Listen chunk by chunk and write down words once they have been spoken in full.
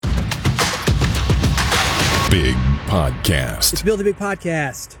Big Podcast. It's Build a Big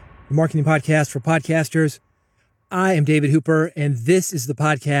Podcast, the marketing podcast for podcasters. I am David Hooper, and this is the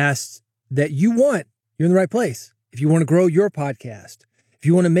podcast that you want. You're in the right place. If you want to grow your podcast, if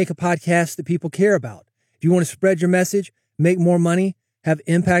you want to make a podcast that people care about, if you want to spread your message, make more money, have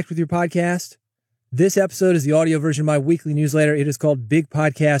impact with your podcast, this episode is the audio version of my weekly newsletter. It is called Big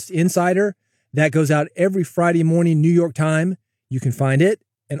Podcast Insider. That goes out every Friday morning, New York time. You can find it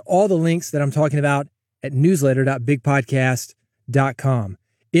and all the links that I'm talking about at newsletter.bigpodcast.com.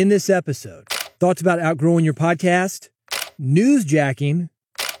 In this episode, thoughts about outgrowing your podcast, newsjacking,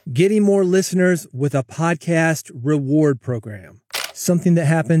 getting more listeners with a podcast reward program, something that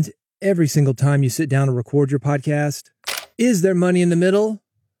happens every single time you sit down to record your podcast. Is there money in the middle?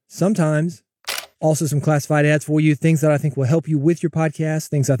 Sometimes. Also some classified ads for you, things that I think will help you with your podcast,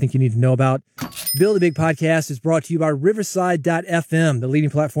 things I think you need to know about. Build a Big Podcast is brought to you by Riverside.fm, the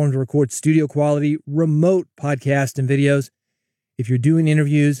leading platform to record studio quality, remote podcasts and videos. If you're doing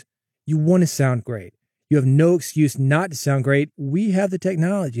interviews, you want to sound great. You have no excuse not to sound great. We have the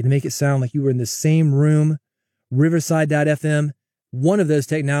technology to make it sound like you were in the same room. Riverside.fm, one of those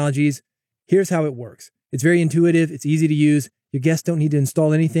technologies. Here's how it works. It's very intuitive. It's easy to use. Your guests don't need to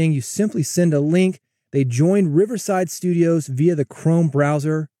install anything. You simply send a link. They join Riverside Studios via the Chrome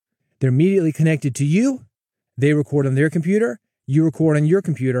browser. They're immediately connected to you. They record on their computer. You record on your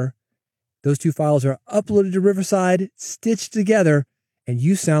computer. Those two files are uploaded to Riverside, stitched together, and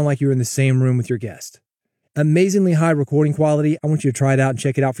you sound like you're in the same room with your guest. Amazingly high recording quality. I want you to try it out and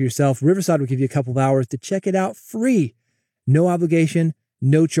check it out for yourself. Riverside will give you a couple of hours to check it out free. No obligation,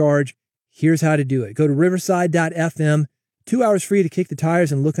 no charge. Here's how to do it. Go to riverside.fm. 2 hours free to kick the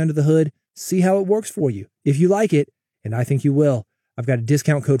tires and look under the hood. See how it works for you. If you like it, and I think you will, I've got a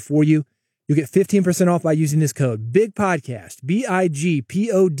discount code for you. You'll get 15% off by using this code, Big Podcast,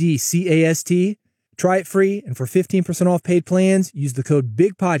 BIGPODCAST. Try it free, and for 15% off paid plans, use the code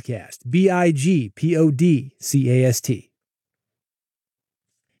Big Podcast, BIGPODCAST.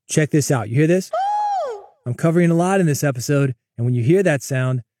 Check this out. You hear this? I'm covering a lot in this episode, and when you hear that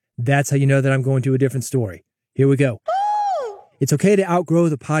sound, that's how you know that I'm going to a different story. Here we go. It's okay to outgrow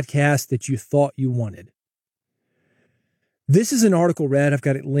the podcast that you thought you wanted. This is an article read. I've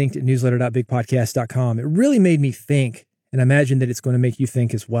got it linked at newsletter.bigpodcast.com. It really made me think, and I imagine that it's going to make you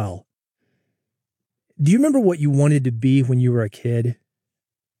think as well. Do you remember what you wanted to be when you were a kid?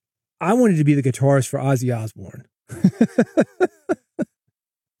 I wanted to be the guitarist for Ozzy Osbourne.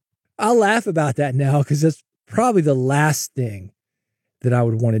 I'll laugh about that now because that's probably the last thing that I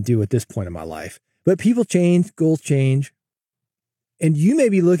would want to do at this point in my life. But people change, goals change. And you may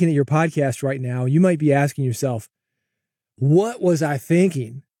be looking at your podcast right now. You might be asking yourself, what was I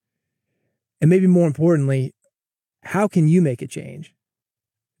thinking? And maybe more importantly, how can you make a change?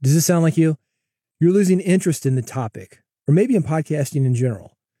 Does this sound like you? You're losing interest in the topic, or maybe in podcasting in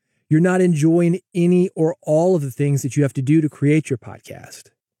general. You're not enjoying any or all of the things that you have to do to create your podcast.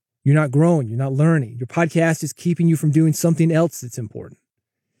 You're not growing. You're not learning. Your podcast is keeping you from doing something else that's important.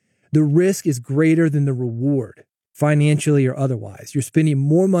 The risk is greater than the reward, financially or otherwise. You're spending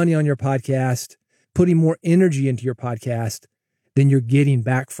more money on your podcast, putting more energy into your podcast than you're getting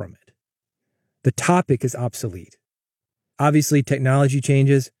back from it. The topic is obsolete. Obviously, technology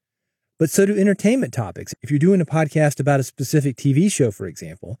changes, but so do entertainment topics. If you're doing a podcast about a specific TV show, for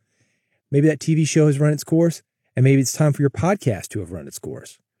example, maybe that TV show has run its course, and maybe it's time for your podcast to have run its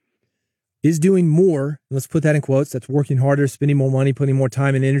course. Is doing more, let's put that in quotes, that's working harder, spending more money, putting more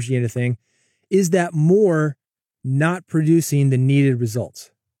time and energy into thing, is that more not producing the needed results?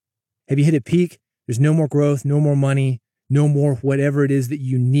 Have you hit a peak? There's no more growth, no more money, no more whatever it is that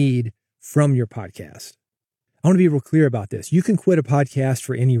you need from your podcast. I want to be real clear about this. You can quit a podcast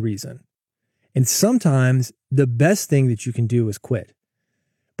for any reason. And sometimes the best thing that you can do is quit.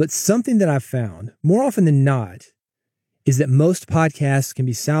 But something that I've found, more often than not, is that most podcasts can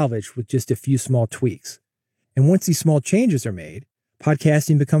be salvaged with just a few small tweaks. And once these small changes are made,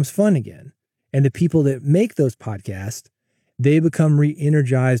 podcasting becomes fun again. And the people that make those podcasts, they become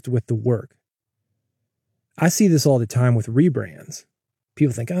re-energized with the work. I see this all the time with rebrands.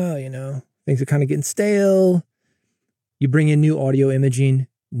 People think, things are kind of getting stale. You bring in new audio imaging,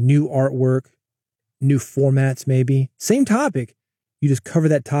 new artwork, new formats maybe. Same topic. You just cover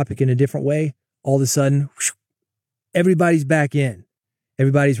that topic in a different way. All of a sudden, everybody's back in.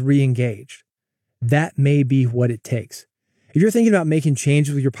 Everybody's re-engaged. That may be what it takes. If you're thinking about making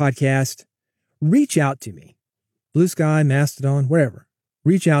changes with your podcast, reach out to me. Blue Sky, Mastodon, wherever.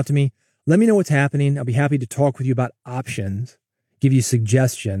 Reach out to me. Let me know what's happening. I'll be happy to talk with you about options, give you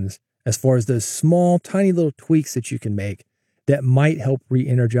suggestions as far as those small, tiny little tweaks that you can make that might help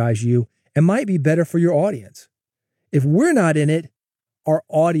re-energize you and might be better for your audience. If we're not in it, our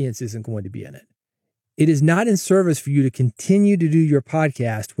audience isn't going to be in it. It is not in service for you to continue to do your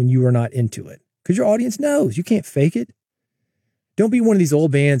podcast when you are not into it, because your audience knows you can't fake it. Don't be one of these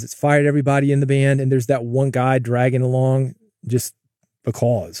old bands that's fired everybody in the band and there's that one guy dragging along just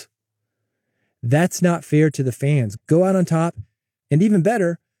because. That's not fair to the fans. Go out on top, and even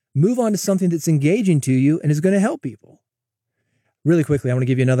better, move on to something that's engaging to you and is going to help people. Really quickly, I want to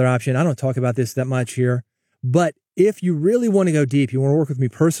give you another option. I don't talk about this that much here, but if you really want to go deep, you want to work with me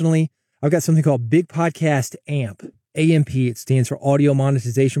personally, I've got something called Big Podcast AMP. AMP, it stands for Audio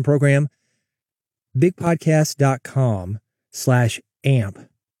Monetization Program. bigpodcast.com/AMP.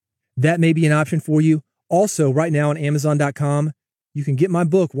 That may be an option for you. Also, right now on Amazon.com, you can get my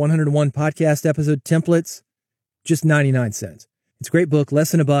book, 101 Podcast Episode Templates, just 99 cents. It's a great book,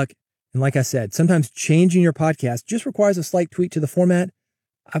 less than $1. And like I said, sometimes changing your podcast just requires a slight tweak to the format.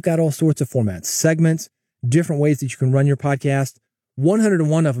 I've got all sorts of formats, segments, different ways that you can run your podcast.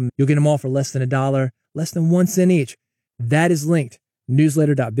 101 of them, you'll get them all for less than $1, less than 1 cent each. That is linked,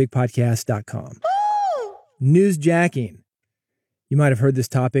 newsletter.bigpodcast.com. Newsjacking. You might have heard this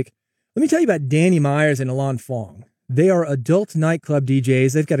topic. Let me tell you about Danny Myers and Alon Fong. They are adult nightclub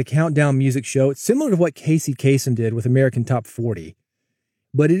DJs. They've got a countdown music show. It's similar to what Casey Kasem did with American Top 40.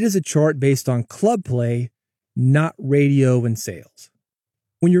 But it is a chart based on club play, not radio and sales.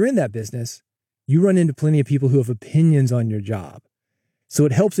 When you're in that business, you run into plenty of people who have opinions on your job. So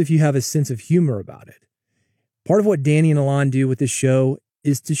it helps if you have a sense of humor about it. Part of what Danny and Alon do with this show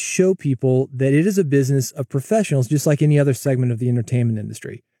is to show people that it is a business of professionals, just like any other segment of the entertainment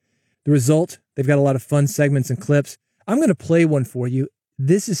industry. The result, they've got a lot of fun segments and clips. I'm going to play one for you.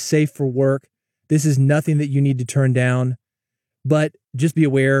 This is safe for work. This is nothing that you need to turn down. But just be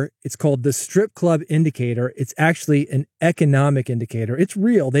aware, it's called the Strip Club Indicator. It's actually an economic indicator. It's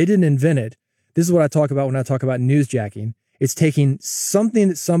real. They didn't invent it. This is what I talk about when I talk about newsjacking. It's taking something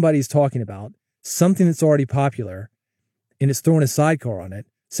that somebody's talking about, something that's already popular, and it's throwing a sidecar on it,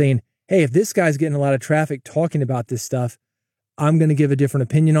 saying, hey, if this guy's getting a lot of traffic talking about this stuff, I'm going to give a different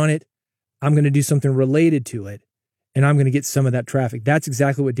opinion on it. I'm going to do something related to it, and I'm going to get some of that traffic. That's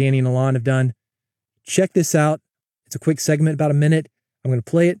exactly what Danny and Alon have done. Check this out. It's a quick segment, about a minute. I'm going to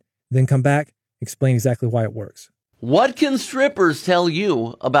play it, then come back, explain exactly why it works. What can strippers tell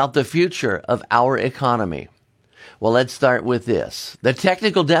you about the future of our economy? Well, let's start with this. The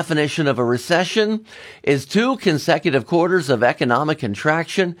technical definition of a recession is 2 consecutive quarters of economic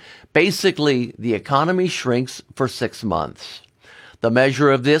contraction. Basically, the economy shrinks for 6 months. The measure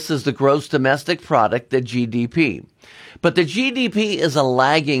of this is the gross domestic product, the GDP. But the GDP is a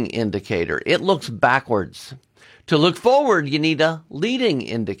lagging indicator. It looks backwards. To look forward, you need a leading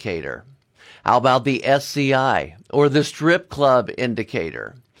indicator. How about the SCI, or the Strip Club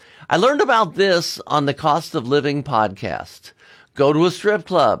Indicator? I learned about this on the Cost of Living podcast. Go to a strip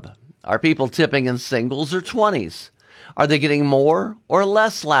club. Are people tipping in singles or 20s? Are they getting more or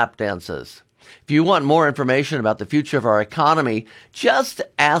less lap dances? If you want more information about the future of our economy, just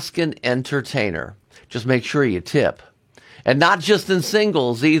ask an entertainer. Just make sure you tip. And not just in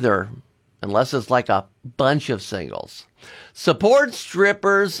singles either, unless it's like a bunch of singles. Support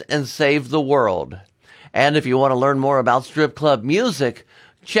strippers and save the world. And if you want to learn more about strip club music,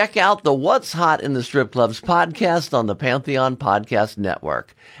 check out the What's Hot in the Strip Clubs podcast on the Pantheon Podcast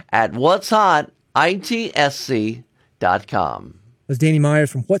Network at what'shotitsc.com. That's Danny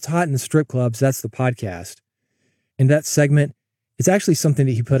Myers from What's Hot in the Strip Clubs. That's the podcast. And that segment, it's actually something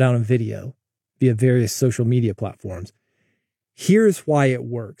that he put out on video via various social media platforms. Here's why it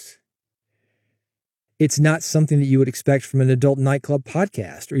works. It's not something that you would expect from an adult nightclub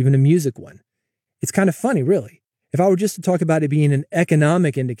podcast or even a music one. It's kind of funny, really. If I were just to talk about it being an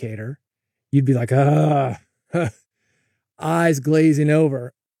economic indicator, you'd be like, eyes glazing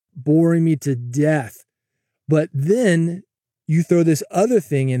over, boring me to death. But then you throw this other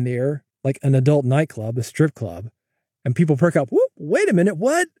thing in there, like an adult nightclub, a strip club, and people perk up. Whoop, wait a minute,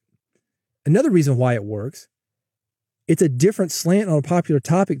 what? Another reason why it works, it's a different slant on a popular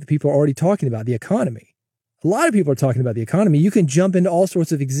topic that people are already talking about, the economy. A lot of people are talking about the economy. You can jump into all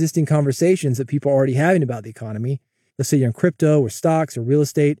sorts of existing conversations that people are already having about the economy. Let's say you're in crypto or stocks or real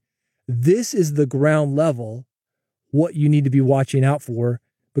estate. This is the ground level, what you need to be watching out for,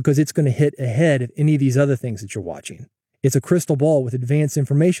 because it's going to hit ahead of any of these other things that you're watching. It's a crystal ball with advanced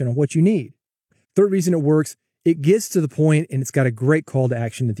information on what you need. Third reason it works, it gets to the point and it's got a great call to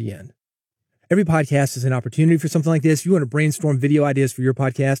action at the end. Every podcast is an opportunity for something like this. If you want to brainstorm video ideas for your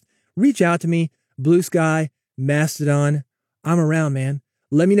podcast, reach out to me. Blue Sky, Mastodon. I'm around, man.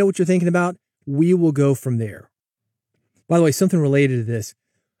 Let me know what you're thinking about. We will go from there. By the way, something related to this.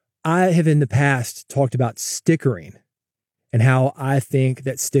 I have in the past talked about stickering and how I think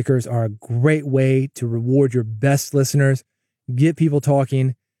that stickers are a great way to reward your best listeners, get people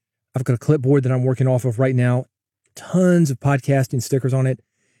talking. I've got a clipboard that I'm working off of right now, tons of podcasting stickers on it.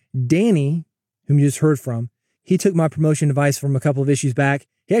 Danny, whom you just heard from, he took my promotion advice from a couple of issues back.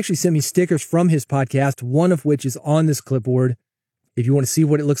 He actually sent me stickers from his podcast, one of which is on this clipboard. If you want to see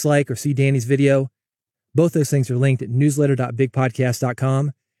what it looks like or see Danny's video, both those things are linked at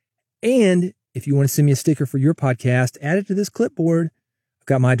newsletter.bigpodcast.com. And if you want to send me a sticker for your podcast, add it to this clipboard. I've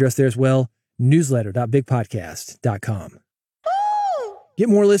got my address there as well, newsletter.bigpodcast.com. Get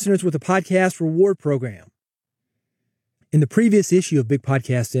more listeners with a podcast reward program. In the previous issue of Big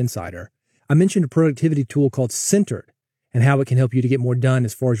Podcast Insider, I mentioned a productivity tool called Centered and how it can help you to get more done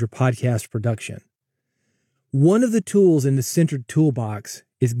as far as your podcast production. One of the tools in the Centered toolbox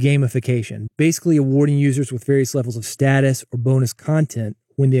is gamification, basically awarding users with various levels of status or bonus content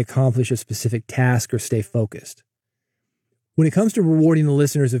when they accomplish a specific task or stay focused. When it comes to rewarding the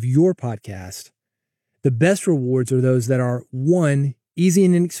listeners of your podcast, the best rewards are those that are, one, easy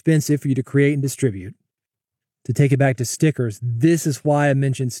and inexpensive for you to create and distribute. To take it back to stickers, this is why I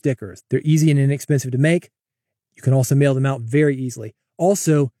mentioned stickers. They're easy and inexpensive to make. You can also mail them out very easily.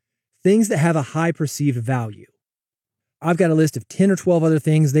 Also, things that have a high perceived value. I've got a list of 10 or 12 other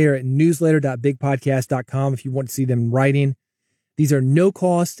things there at newsletter.bigpodcast.com if you want to see them in writing. These are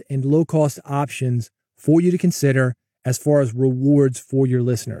no-cost and low-cost options for you to consider as far as rewards for your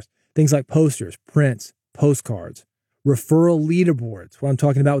listeners. Things like posters, prints, postcards, referral leaderboards, what I'm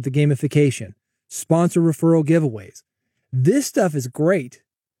talking about with the gamification, sponsor referral giveaways. This stuff is great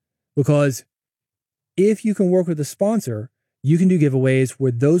because if you can work with a sponsor, you can do giveaways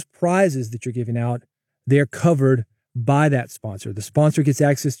where those prizes that you're giving out, they're covered by that sponsor. The sponsor gets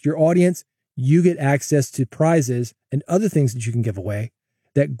access to your audience. You get access to prizes and other things that you can give away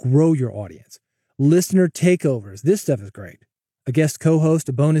that grow your audience. Listener takeovers. This stuff is great. A guest co-host,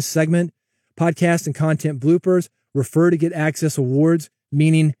 a bonus segment, podcast and content bloopers, refer to get access awards,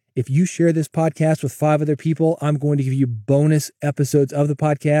 meaning if you share this podcast with 5 other people, I'm going to give you bonus episodes of the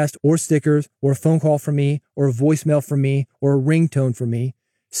podcast or stickers or a phone call from me or a voicemail from me or a ringtone from me,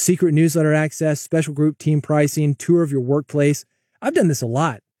 secret newsletter access, special group team pricing, tour of your workplace. I've done this a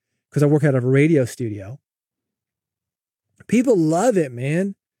lot because I work out of a radio studio. People love it,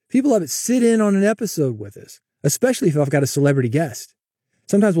 man. People love it. Sit in on an episode with us, especially if I've got a celebrity guest.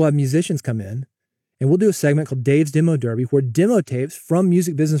 Sometimes we'll have musicians come in and we'll do a segment called Dave's Demo Derby where demo tapes from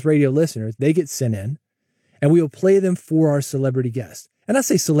Music Business Radio listeners, they get sent in and we will play them for our celebrity guests. And I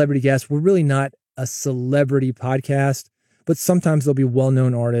say celebrity guests, we're really not a celebrity podcast, but sometimes they'll be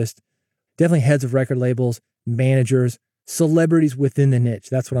well-known artists, definitely heads of record labels, managers, celebrities within the niche.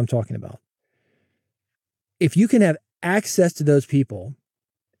 That's what I'm talking about. If you can have access to those people,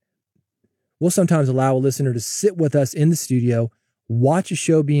 we'll sometimes allow a listener to sit with us in the studio, watch a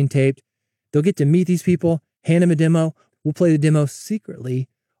show being taped. They'll get to meet these people, hand them a demo. We'll play the demo secretly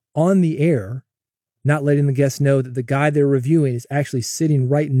on the air, not letting the guests know that the guy they're reviewing is actually sitting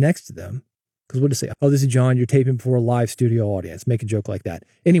right next to them. Because we'll just say, oh, this is John, you're taping before a live studio audience. Make a joke like that.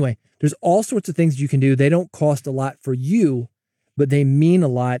 Anyway, there's all sorts of things you can do. They don't cost a lot for you, but they mean a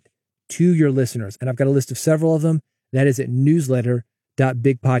lot to your listeners. And I've got a list of several of them. That is at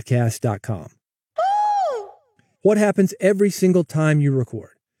newsletter.bigpodcast.com. What happens every single time you record?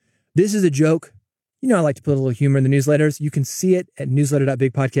 This is a joke. You know, I like to put a little humor in the newsletters. You can see it at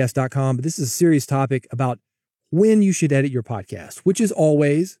newsletter.bigpodcast.com, but this is a serious topic about when you should edit your podcast, which is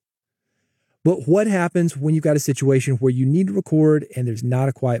always. But what happens when you've got a situation where you need to record and there's not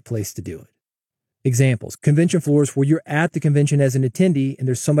a quiet place to do it? Examples: convention floors where you're at the convention as an attendee and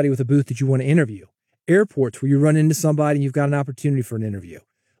there's somebody with a booth that you want to interview. Airports where you run into somebody and you've got an opportunity for an interview.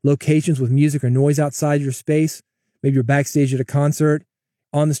 Locations with music or noise outside your space. Maybe you're backstage at a concert,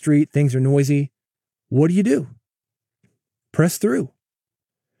 on the street, things are noisy. What do? Press through.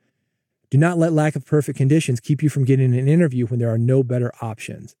 Do not let lack of perfect conditions keep you from getting an interview when there are no better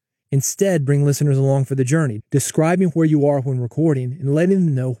options. Instead, bring listeners along for the journey, describing where you are when recording and letting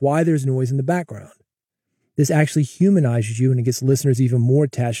them know why there's noise in the background. This actually humanizes you and it gets listeners even more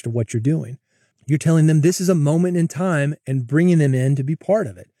attached to what you're doing. You're telling them this is a moment in time and bringing them in to be part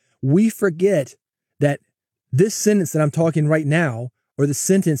of it. We forget that this sentence that I'm talking right now, or the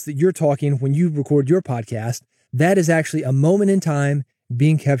sentence that you're talking when you record your podcast, that is actually a moment in time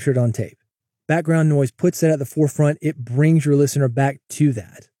being captured on tape. Background noise puts that at the forefront. It brings your listener back to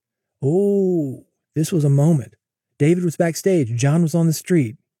that. Oh, this was a moment. David was backstage. John was on the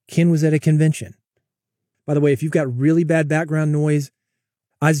street. Ken was at a convention. By the way, if you've got really bad background noise,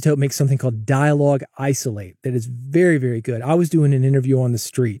 iZotope makes something called Dialogue Isolate that is very, very good. I was doing an interview on the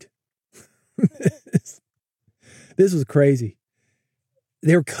street This was crazy.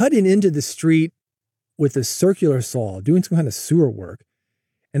 They were cutting into the street with a circular saw, doing some kind of sewer work.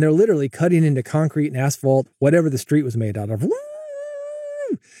 And they're literally cutting into concrete and asphalt, whatever the street was made out of.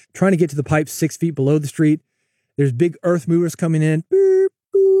 Trying to get to the pipes 6 feet below the street. There's big earth movers coming in, boop,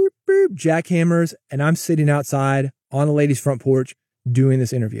 boop, boop, jackhammers, and I'm sitting outside on a lady's front porch doing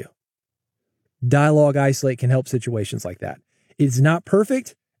this interview. Dialogue Isolate can help situations like that. It's not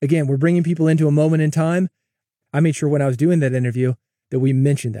perfect. Again, we're bringing people into a moment in time. I made sure when I was doing that interview that we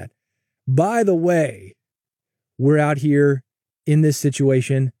mentioned that. By the way, we're out here in this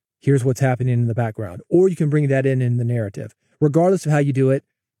situation. Here's what's happening in the background. Or you can bring that in the narrative. Regardless of how you do it,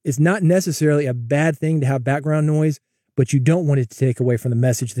 it's not necessarily a bad thing to have background noise, but you don't want it to take away from the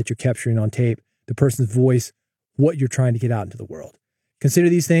message that you're capturing on tape, the person's voice, what you're trying to get out into the world. Consider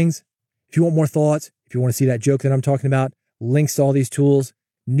these things. If you want more thoughts, if you want to see that joke that I'm talking about, links to all these tools,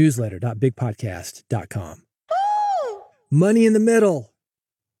 newsletter.bigpodcast.com. Money in the middle.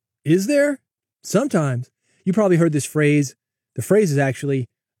 Is there? Sometimes. You probably heard this phrase. The phrase is actually,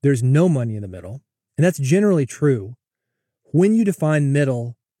 there's no money in the middle. And that's generally true when you define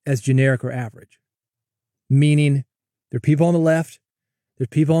middle as generic or average. Meaning, there are people on the left, there's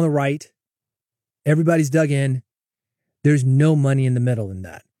people on the right, everybody's dug in. There's no money in the middle in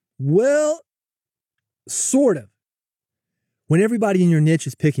that. Well, sort of. When everybody in your niche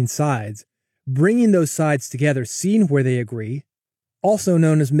is picking sides, bringing those sides together, seeing where they agree, also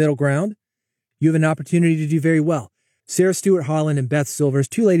known as middle ground, you have an opportunity to do very well. Sarah Stewart Holland and Beth Silvers,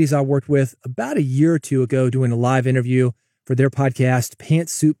 two ladies I worked with about a year or two ago doing a live interview for their podcast,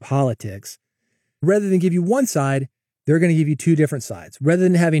 Pantsuit Politics. Rather than give you one side, they're going to give you two different sides. Rather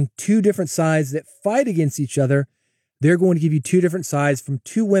than having two different sides that fight against each other, they're going to give you two different sides from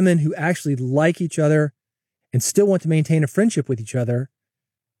two women who actually like each other and still want to maintain a friendship with each other.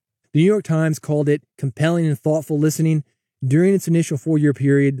 The New York Times called it compelling and thoughtful listening. During its initial 4-year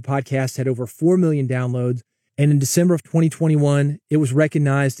period, the podcast had over 4 million downloads. And in December of 2021, it was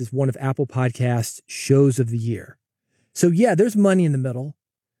recognized as one of Apple Podcast's shows of the year. So yeah, there's money in the middle.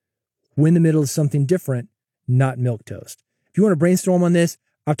 When the middle is something different, not milquetoast. If you want to brainstorm on this,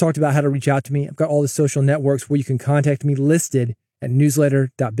 I've talked about how to reach out to me. I've got all the social networks where you can contact me listed at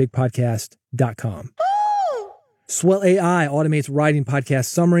newsletter.bigpodcast.com. Swell AI automates writing podcast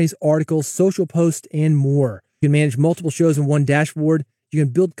summaries, articles, social posts, and more. You can manage multiple shows in one dashboard. You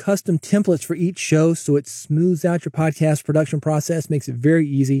can build custom templates for each show so it smooths out your podcast production process, makes it very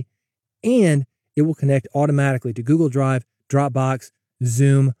easy, and it will connect automatically to Google Drive, Dropbox,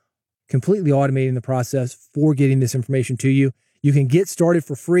 Zoom, completely automating the process for getting this information to you. You can get started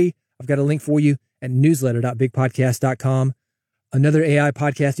for free. I've got a link for you at newsletter.bigpodcast.com. Another AI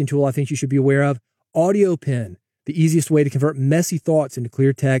podcasting tool I think you should be aware of, AudioPen, the easiest way to convert messy thoughts into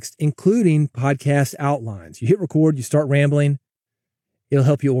clear text, including podcast outlines. You hit record, you start rambling. It'll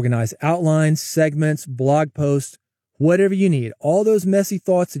help you organize outlines, segments, blog posts, whatever you need. All those messy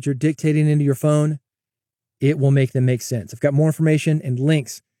thoughts that you're dictating into your phone, it will make them make sense. I've got more information and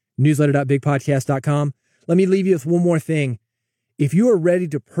links, newsletter.bigpodcast.com. Let me leave you with one more thing. If you are ready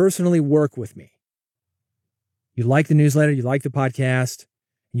to personally work with me, you like the newsletter, you like the podcast,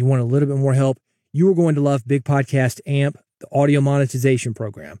 and you want a little bit more help, you are going to love Big Podcast AMP, the audio monetization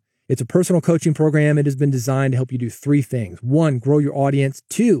program. It's a personal coaching program. It has been designed to help you do 3 things. 1, grow your audience.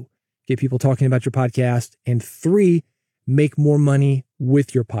 2, get people talking about your podcast. And 3, make more money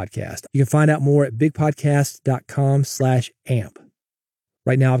with your podcast. You can find out more at bigpodcast.com/amp.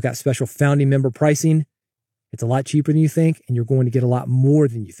 Right now, I've got special founding member pricing. It's a lot cheaper than you think, and you're going to get a lot more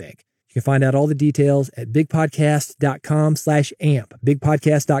than you think. You can find out all the details at bigpodcast.com/amp,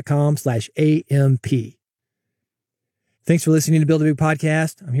 bigpodcast.com/AMP. Thanks for listening to Build a Big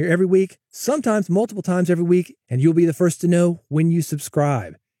Podcast. I'm here every week, sometimes multiple times every week, and you'll be the first to know when you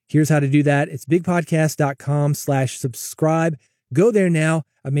subscribe. Here's how to do that. It's bigpodcast.com/subscribe. Go there now.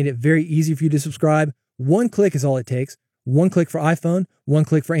 I've made it very easy for you to subscribe. 1 click is all it takes. 1 click for iPhone, 1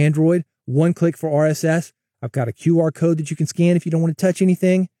 click for Android, 1 click for RSS. I've got a QR code that you can scan if you don't want to touch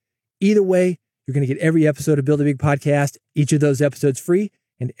anything. Either way, you're going to get every episode of Build a Big Podcast, each of those episodes free,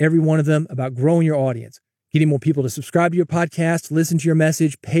 and every one of them about growing your audience, getting more people to subscribe to your podcast, listen to your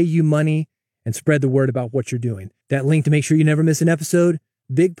message, pay you money, and spread the word about what you're doing. That link to make sure you never miss an episode,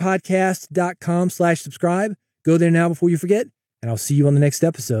 bigpodcast.com/subscribe. Go there now before you forget, and I'll see you on the next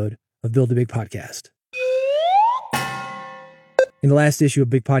episode of Build a Big Podcast. In the last issue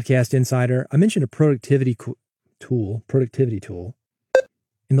of Big Podcast Insider, I mentioned a productivity tool.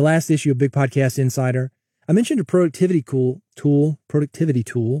 In the last issue of Big Podcast Insider, I mentioned a productivity tool.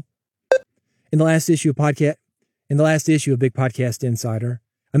 In the last issue of Big Podcast Insider,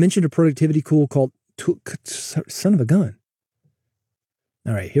 I mentioned a productivity tool called son of a gun.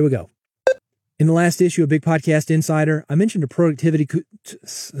 All right, here we go. In the last issue of Big Podcast Insider, I mentioned a productivity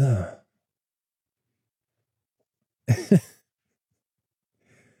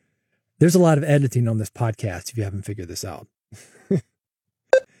There's a lot of editing on this podcast if you haven't figured this out.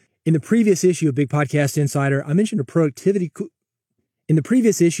 In the previous issue of Big Podcast Insider, I mentioned a productivity In the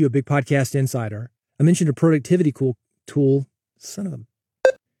previous issue of Big Podcast Insider, I mentioned a productivity tool. Son of a.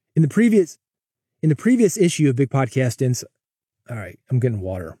 In the previous issue of Big Podcast Insider. All right, I'm getting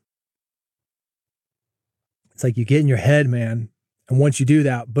water. It's like you get in your head, man. And once you do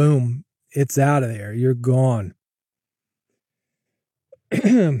that, boom, it's out of there. You're gone.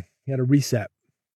 You got to reset.